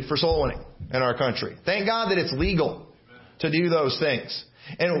persecuted for soul winning in our country. Thank God that it's legal to do those things.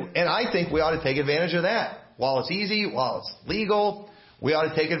 And I think we ought to take advantage of that. While it's easy, while it's legal, we ought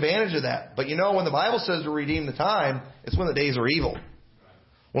to take advantage of that. But when the Bible says to redeem the time, it's when the days are evil.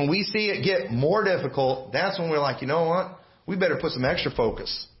 When we see it get more difficult, that's when we're like, you know what? We better put some extra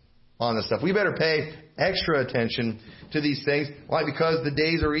focus on this stuff. We better pay extra attention to these things. Why? Because the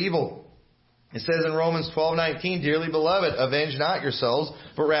days are evil. It says in Romans 12:19, "Dearly beloved, avenge not yourselves,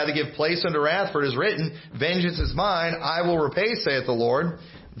 but rather give place unto wrath, for it is written, Vengeance is mine, I will repay, saith the Lord.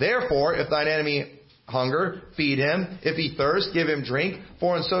 Therefore, if thine enemy hunger, feed him. If he thirst, give him drink.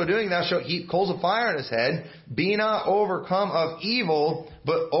 For in so doing thou shalt heap coals of fire on his head. Be not overcome of evil,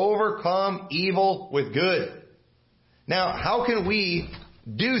 but overcome evil with good." Now, how can we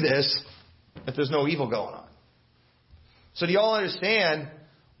do this if there's no evil going on? So do you all understand,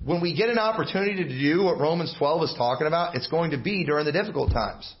 when we get an opportunity to do what Romans 12 is talking about, it's going to be during the difficult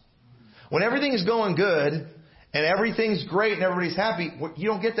times. When everything is going good and everything's great and everybody's happy, you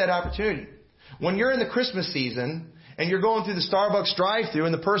don't get that opportunity. When you're in the Christmas season and you're going through the Starbucks drive-thru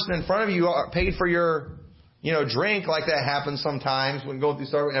and the person in front of you paid for your drink, like that happens sometimes when going through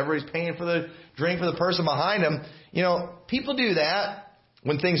Starbucks, everybody's paying for the drink for the person behind them. People do that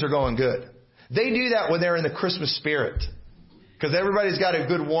when things are going good. They do that when they're in the Christmas spirit. Because everybody's got a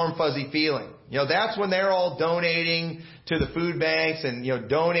good, warm, fuzzy feeling. That's when they're all donating to the food banks and,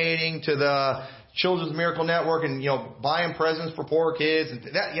 donating to the Children's Miracle Network and, buying presents for poor kids.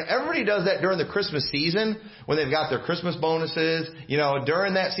 And that, everybody does that during the Christmas season when they've got their Christmas bonuses,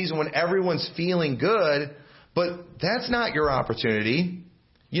 during that season when everyone's feeling good. But that's not your opportunity.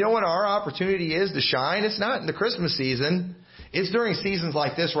 You know what our opportunity is to shine? It's not in the Christmas season. It's during seasons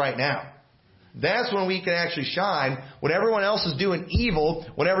like this right now. That's when we can actually shine. When everyone else is doing evil,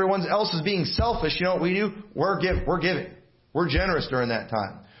 when everyone else is being selfish, you know what we do? We're giving. We're generous during that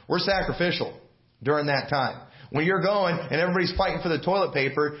time. We're sacrificial during that time. When you're going and everybody's fighting for the toilet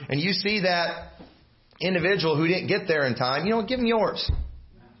paper and you see that individual who didn't get there in time, give them yours.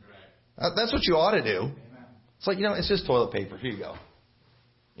 That's what you ought to do. It's like, it's just toilet paper. Here you go.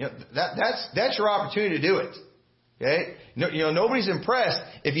 That's your opportunity to do it. Okay? Nobody's impressed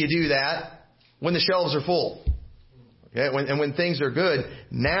if you do that when the shelves are full. Okay? When things are good.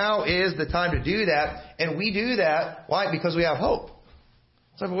 Now is the time to do that. And we do that. Why? Because we have hope.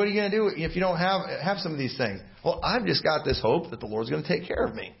 So what are you going to do if you don't have some of these things? Well, I've just got this hope that the Lord's going to take care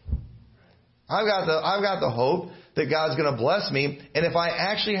of me. I've got the hope that God's going to bless me. And if I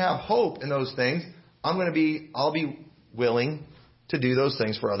actually have hope in those things, I'll be willing to do those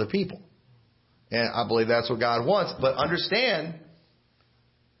things for other people. And I believe that's what God wants. But understand,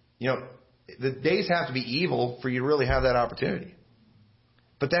 the days have to be evil for you to really have that opportunity.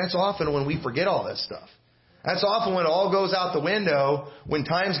 But that's often when we forget all that stuff. That's often when it all goes out the window, when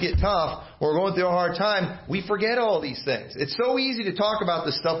times get tough, or we're going through a hard time, we forget all these things. It's so easy to talk about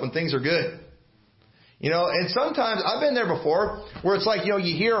this stuff when things are good. And sometimes, I've been there before, where it's like, you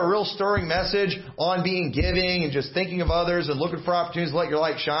hear a real stirring message on being giving and just thinking of others and looking for opportunities to let your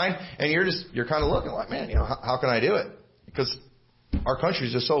light shine, and you're kind of looking like, man, how can I do it? Because our country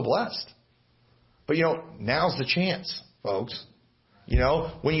is just so blessed. But, now's the chance, folks.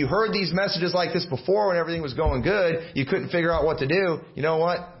 When you heard these messages like this before when everything was going good, you couldn't figure out what to do. You know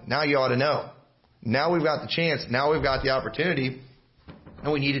what? Now you ought to know. Now we've got the chance. Now we've got the opportunity.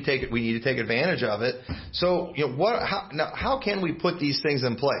 And we need to take advantage of it. So, how can we put these things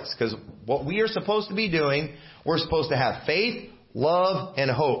in place? Because what we are supposed to be doing, we're supposed to have faith, love, and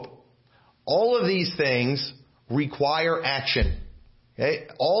hope. All of these things require action. Okay?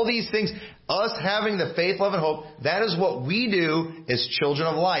 All these things, us having the faith, love, and hope, that is what we do as children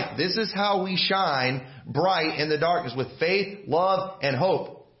of light. This is how we shine bright in the darkness, with faith, love, and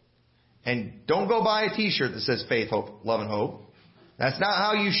hope. And don't go buy a t-shirt that says faith, hope, love, and hope. That's not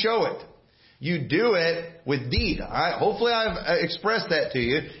how you show it. You do it with deed. All right? Hopefully I've expressed that to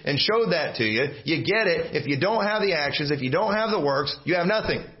you and showed that to you. You get it. If you don't have the actions, if you don't have the works, you have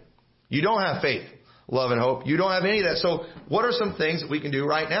nothing. You don't have faith, love, and hope. You don't have any of that. So what are some things that we can do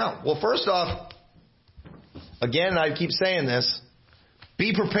right now? Well, first off, again, I keep saying this,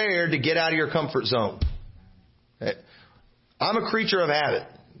 be prepared to get out of your comfort zone. Okay? I'm a creature of habit,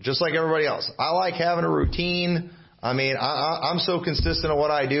 just like everybody else. I like having a routine. I mean, I'm so consistent on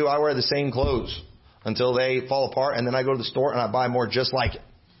what I do. I wear the same clothes until they fall apart, and then I go to the store and I buy more just like it.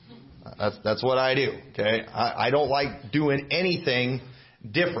 That's what I do. Okay, I don't like doing anything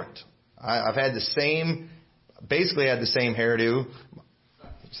different. I've had basically had the same hairdo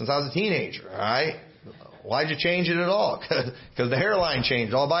since I was a teenager. All right, why'd you change it at all? Because the hairline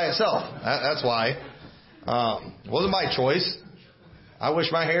changed all by itself. That's why. It wasn't my choice. I wish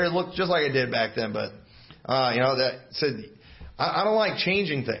my hair looked just like it did back then, but. That said, I don't like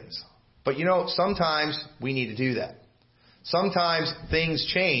changing things. But, sometimes we need to do that. Sometimes things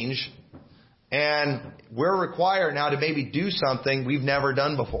change, and we're required now to maybe do something we've never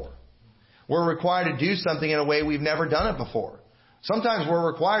done before. We're required to do something in a way we've never done it before. Sometimes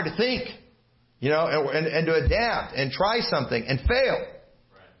we're required to think, and to adapt and try something and fail.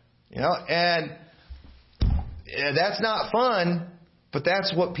 And that's not fun, but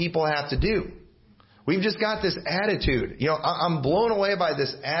that's what people have to do. We've just got this attitude. I'm blown away by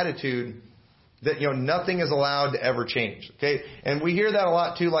this attitude that, nothing is allowed to ever change. Okay. And we hear that a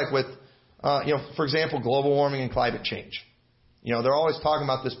lot too, like with, for example, global warming and climate change. They're always talking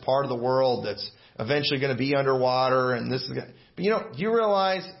about this part of the world that's eventually going to be underwater and this is going to, but do you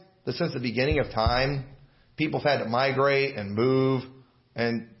realize that since the beginning of time, people have had to migrate and move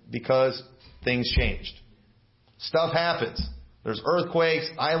and because things changed. Stuff happens. There's earthquakes,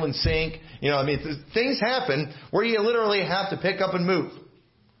 islands sink. Things happen where you literally have to pick up and move.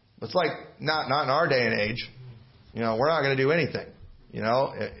 It's like not in our day and age. We're not going to do anything.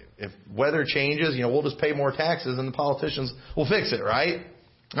 If weather changes, we'll just pay more taxes and the politicians will fix it, right?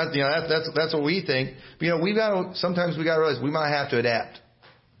 That's what we think. But sometimes we got to realize we might have to adapt.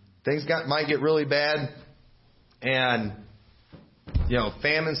 Things might get really bad, and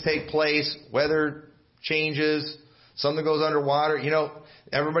famines take place, weather changes. Something goes underwater.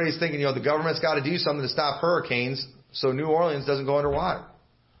 Everybody's thinking, the government's got to do something to stop hurricanes so New Orleans doesn't go underwater.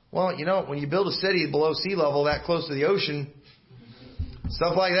 Well, when you build a city below sea level that close to the ocean,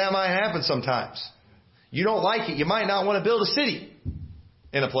 stuff like that might happen sometimes. You don't like it. You might not want to build a city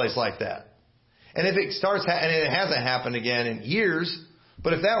in a place like that. And if it starts, and it hasn't happened again in years,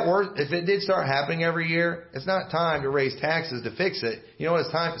 but if it did start happening every year, it's not time to raise taxes to fix it. You know what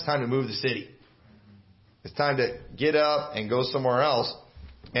it's time? It's time to move the city. It's time to get up and go somewhere else.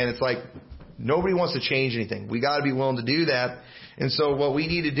 And it's like nobody wants to change anything. We got to be willing to do that. And so what we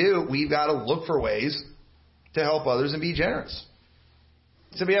need to do, we've got to look for ways to help others and be generous.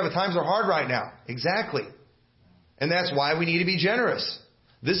 So times are hard right now. Exactly. And that's why we need to be generous.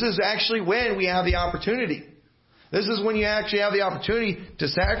 This is actually when we have the opportunity. This is when you actually have the opportunity to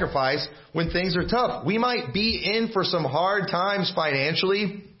sacrifice when things are tough. We might be in for some hard times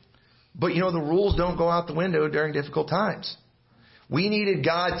financially, but the rules don't go out the window during difficult times. We needed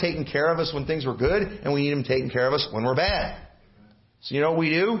God taking care of us when things were good, and we need Him taking care of us when we're bad. So what we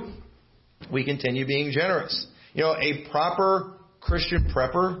do? We continue being generous. A proper Christian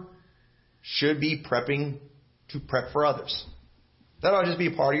prepper should be prepping to prep for others. That ought to just be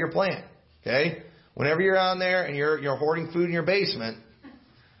a part of your plan. Okay? Whenever you're on there and you're hoarding food in your basement,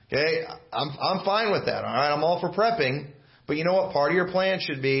 okay, I'm fine with that. All right, I'm all for prepping. But you know what? Part of your plan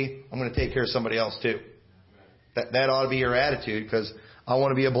should be, I'm going to take care of somebody else too. That ought to be your attitude because I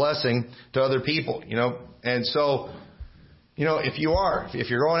want to be a blessing to other people, And so, if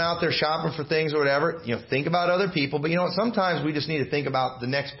you're going out there shopping for things or whatever, think about other people. But sometimes we just need to think about the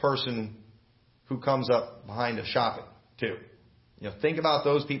next person who comes up behind us shopping too. Think about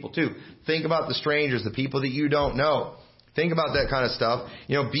those people too. Think about the strangers, the people that you don't know. Think about that kind of stuff.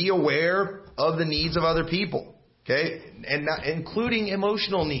 Be aware of the needs of other people. Okay? And not, including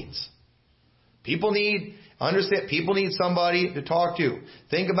emotional needs. People need somebody to talk to.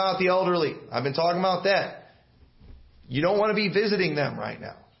 Think about the elderly. I've been talking about that. You don't want to be visiting them right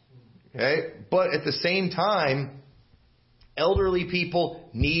now. Okay? But at the same time, elderly people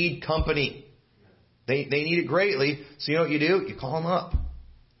need company. They need it greatly. So what you do? You call them up.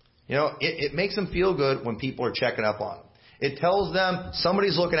 It makes them feel good when people are checking up on them. It tells them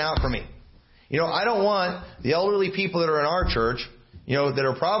somebody's looking out for me. I don't want the elderly people that are in our church, that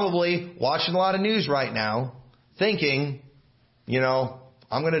are probably watching a lot of news right now, thinking,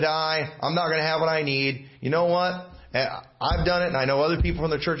 I'm going to die. I'm not going to have what I need. You know what? And I've done it, and I know other people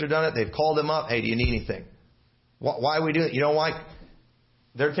from the church have done it. They've called them up. Hey, do you need anything? Why are we doing it? You know why?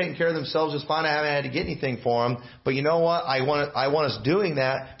 They're taking care of themselves just fine. I haven't had to get anything for them. But you know what? I want us doing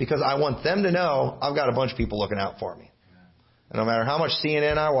that because I want them to know I've got a bunch of people looking out for me. And no matter how much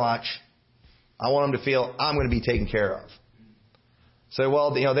CNN I watch, I want them to feel I'm going to be taken care of. So,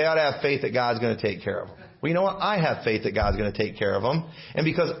 well, they ought to have faith that God's going to take care of them. Well, you know what? I have faith that God's going to take care of them. And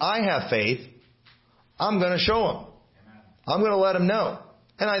because I have faith, I'm going to show them. I'm going to let them know.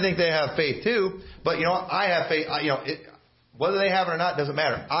 And I think they have faith too. But you know what? I have faith. Whether they have it or not doesn't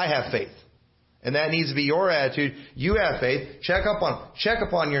matter. I have faith. And that needs to be your attitude. You have faith. Check up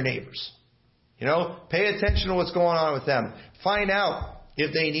on your neighbors. Pay attention to what's going on with them. Find out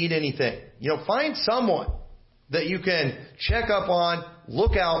if they need anything. Find someone that you can check up on,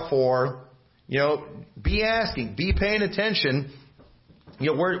 look out for, be asking, be paying attention.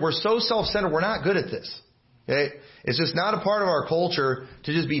 We're so self-centered, we're not good at this. Okay? It's just not a part of our culture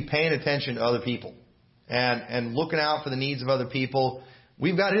to just be paying attention to other people and looking out for the needs of other people.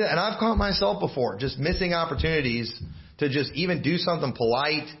 We've got to, and I've caught myself before, just missing opportunities to just even do something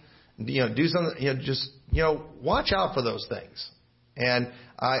polite, do something, watch out for those things. And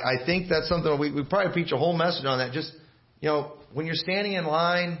I think that's something we probably preach a whole message on that. Just, when you're standing in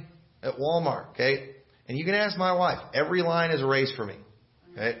line at Walmart, okay, and you can ask my wife, every line is a race for me.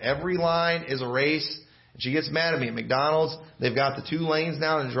 Okay? Every line is a race. And she gets mad at me at McDonald's. They've got the 2 lanes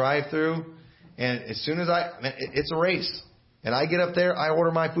now in the drive-thru. And as soon as it's a race. And I get up there, I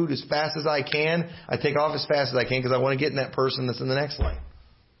order my food as fast as I can. I take off as fast as I can because I want to get in that person that's in the next lane.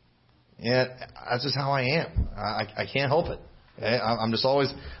 And that's just how I am. I can't help it. I'm just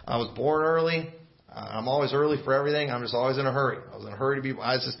always, I was born early. I'm always early for everything. I'm just always in a hurry. I was in a hurry to be,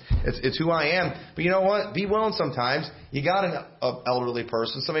 it's who I am. But you know what? Be willing sometimes. You got an elderly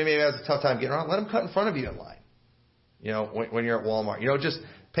person. Somebody maybe has a tough time getting around. Let them cut in front of you in line. When you're at Walmart. Just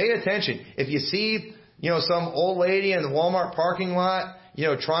pay attention. If you see, some old lady in the Walmart parking lot,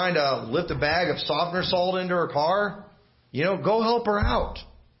 trying to lift a bag of softener salt into her car, go help her out.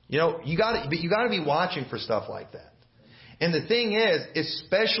 You got to be watching for stuff like that. And the thing is,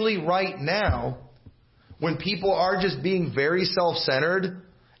 especially right now, when people are just being very self-centered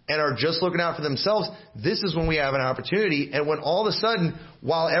and are just looking out for themselves, this is when we have an opportunity. And when all of a sudden,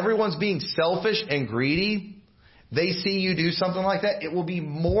 while everyone's being selfish and greedy, they see you do something like that, it will be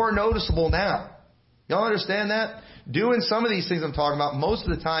more noticeable now. Y'all understand that? Doing some of these things I'm talking about, most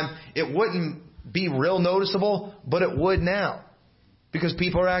of the time, it wouldn't be real noticeable, but it would now. Because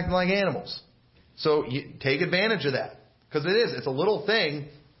people are acting like animals. So you take advantage of that. Because it's a little thing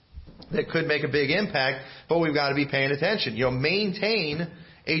that could make a big impact, but we've got to be paying attention. Maintain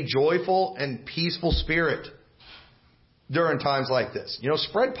a joyful and peaceful spirit during times like this.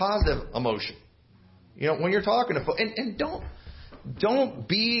 Spread positive emotion. When you're talking to folks, and don't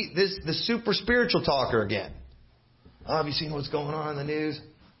be the super spiritual talker again. Oh, have you seen what's going on in the news?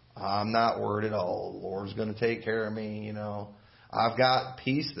 I'm not worried at all. The Lord's going to take care of me. I've got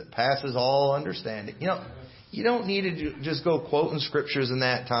peace that passes all understanding. You don't need to just go quoting scriptures in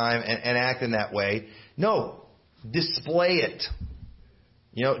that time and act in that way. No, display it.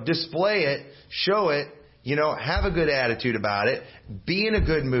 Display it, show it, have a good attitude about it, be in a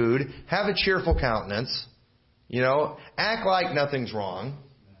good mood, have a cheerful countenance, act like nothing's wrong.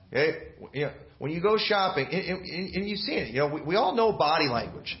 Okay? When you go shopping, and you've seen it, we all know body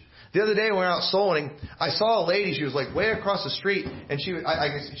language. The other day when we were out souling, I saw a lady. She was like way across the street, and she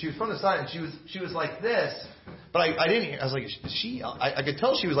was from the side, and she was like this. But I didn't hear. I was like, is she? I could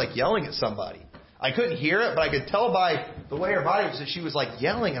tell she was like yelling at somebody. I couldn't hear it, but I could tell by the way her body was that she was like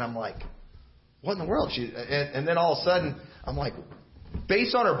yelling, and I'm like, what in the world? And then all of a sudden, I'm like,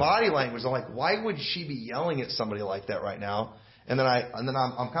 based on her body language, I'm like, why would she be yelling at somebody like that right now? And then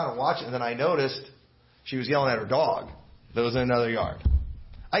I'm kind of watching, and then I noticed she was yelling at her dog that was in another yard.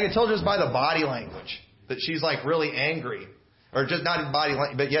 I could tell just by the body language that she's like really angry, or just not in body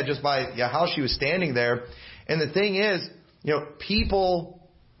language, but just by how she was standing there. And the thing is, people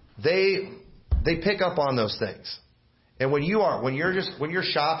they pick up on those things. And when you're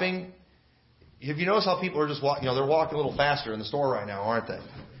shopping, have you noticed how people are just walking? They're walking a little faster in the store right now, aren't they?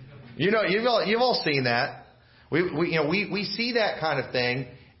 You've all seen that. We see that kind of thing,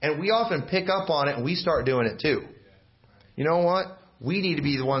 and we often pick up on it, and we start doing it too. You know what? We need to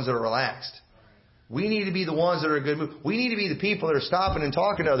be the ones that are relaxed. We need to be the ones that are in a good mood. We need to be the people that are stopping and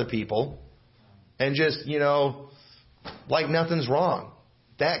talking to other people and just, like nothing's wrong.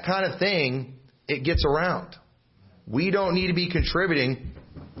 That kind of thing, it gets around. We don't need to be contributing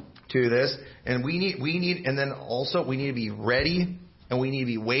to this. And and then also we need to be ready, and we need to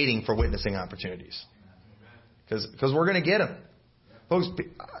be waiting for witnessing opportunities. Because we're going to get them. Folks,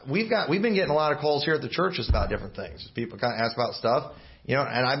 we've been getting a lot of calls here at the churches about different things. People kind of ask about stuff, and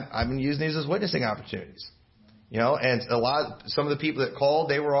I've been using these as witnessing opportunities. And some of the people that called,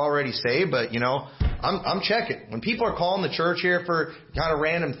 they were already saved, but I'm checking. When people are calling the church here for kind of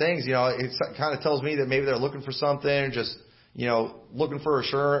random things, it kind of tells me that maybe they're looking for something, or just looking for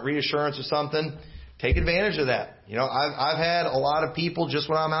reassurance or something. Take advantage of that. I've had a lot of people just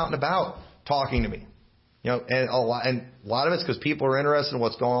when I'm out and about talking to me. And a lot of it's because people are interested in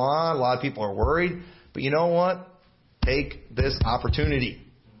what's going on. A lot of people are worried. But you know what? Take this opportunity.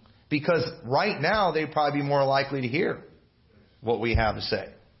 Because right now, they'd probably be more likely to hear what we have to say.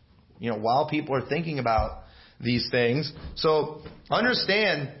 While people are thinking about these things. So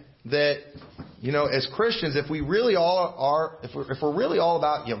understand that, as Christians, if we really all are, if we're really all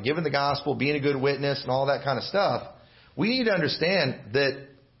about, giving the gospel, being a good witness and all that kind of stuff, we need to understand that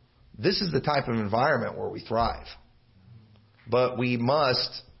this is the type of environment where we thrive. But we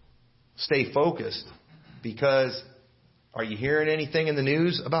must stay focused, because are you hearing anything in the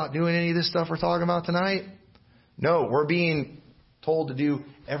news about doing any of this stuff we're talking about tonight? No, we're being told to do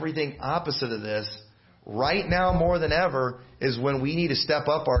everything opposite of this. Right now, more than ever, is when we need to step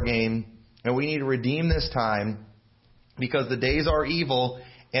up our game and we need to redeem this time, because the days are evil,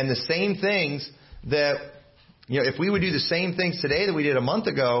 and the same things that, if we would do the same things today that we did a month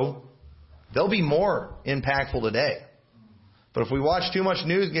ago, they'll be more impactful today. But if we watch too much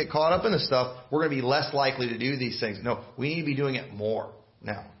news and get caught up in this stuff, we're going to be less likely to do these things. No, we need to be doing it more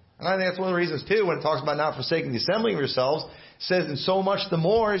now. And I think that's one of the reasons, too, when it talks about not forsaking the assembling of yourselves, it says, and so much the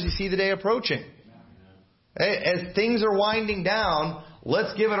more as you see the day approaching. As things are winding down,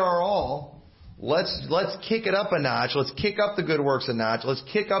 let's give it our all. Let's kick it up a notch. Let's kick up the good works a notch. Let's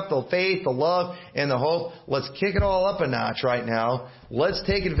kick up the faith, the love, and the hope. Let's kick it all up a notch right now. Let's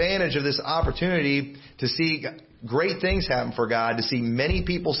take advantage of this opportunity to see great things happen for God, to see many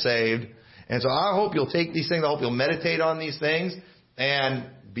people saved. And so I hope you'll take these things. I hope you'll meditate on these things and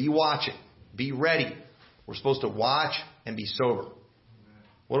be watching. Be ready. We're supposed to watch and be sober.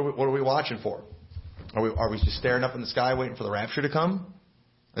 What are we watching for? Are we just staring up in the sky waiting for the rapture to come?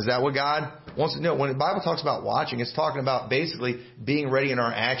 Is that what God wants to know? When the Bible talks about watching, it's talking about basically being ready in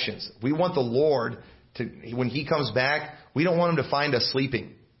our actions. We want the Lord to, when He comes back, we don't want Him to find us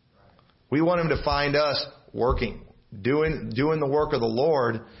sleeping. We want Him to find us working, doing the work of the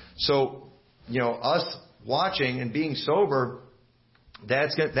Lord. So, us watching and being sober,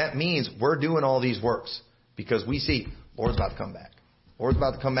 that means we're doing all these works, because we see Lord's about to come back. Lord's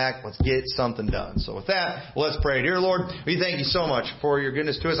about to come back. Let's get something done. So with that, let's pray. Dear Lord, we thank you so much for your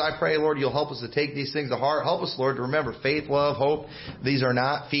goodness to us. I pray, Lord, you'll help us to take these things to heart. Help us, Lord, to remember faith, love, hope. These are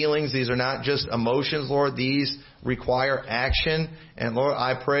not feelings. These are not just emotions, Lord. These require action. And Lord,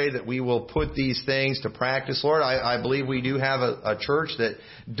 I pray that we will put these things to practice. Lord, I believe we do have a church that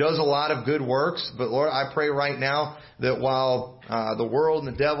does a lot of good works. But Lord, I pray right now that while the world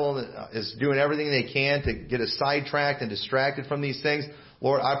and the devil is doing everything they can to get us sidetracked and distracted from these things,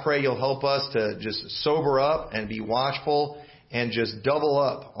 Lord, I pray you'll help us to just sober up and be watchful and just double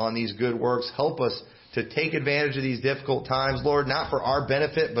up on these good works. Help us to take advantage of these difficult times, Lord, not for our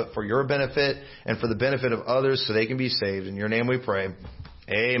benefit, but for your benefit and for the benefit of others so they can be saved. In your name we pray.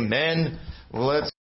 Amen. Let's